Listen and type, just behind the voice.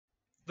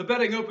The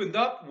betting opened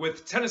up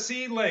with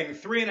Tennessee laying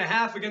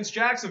 3.5 against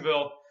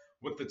Jacksonville,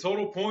 with the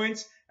total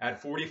points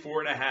at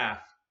 44.5.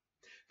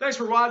 Thanks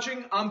for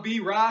watching. I'm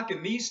B-Rock,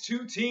 and these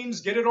two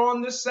teams get it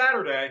on this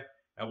Saturday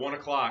at 1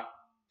 o'clock.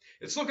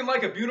 It's looking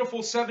like a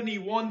beautiful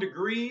 71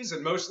 degrees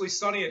and mostly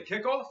sunny at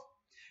kickoff.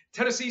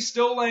 Tennessee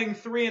still laying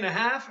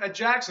 3.5 at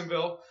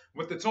Jacksonville,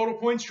 with the total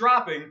points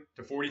dropping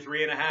to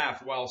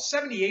 43.5, while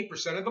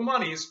 78% of the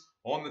money's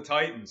on the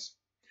Titans.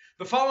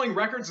 The following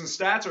records and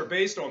stats are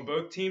based on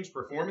both teams'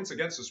 performance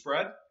against the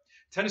spread.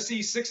 Tennessee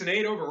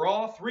 6-8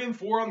 overall,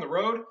 3-4 on the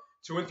road,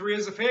 2-3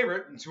 as a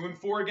favorite, and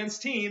 2-4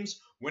 against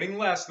teams winning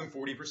less than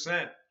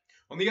 40%.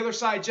 On the other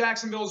side,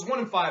 Jacksonville is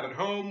 1-5 at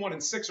home,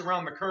 1-6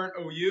 around the current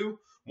OU,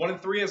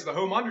 1-3 as the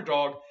home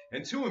underdog,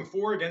 and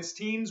 2-4 against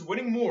teams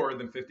winning more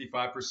than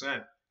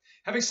 55%.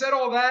 Having said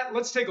all that,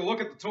 let's take a look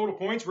at the total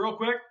points real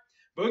quick.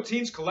 Both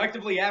teams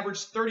collectively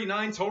averaged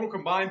 39 total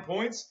combined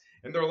points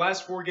in their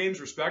last 4 games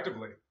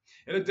respectively.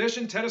 In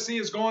addition, Tennessee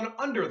has gone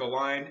under the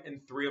line in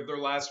 3 of their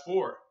last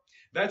 4.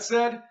 That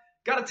said,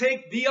 got to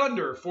take the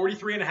under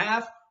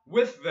 43.5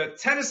 with the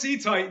Tennessee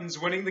Titans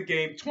winning the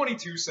game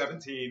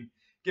 22-17,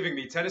 giving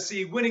me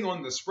Tennessee winning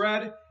on the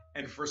spread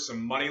and for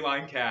some money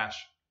line cash.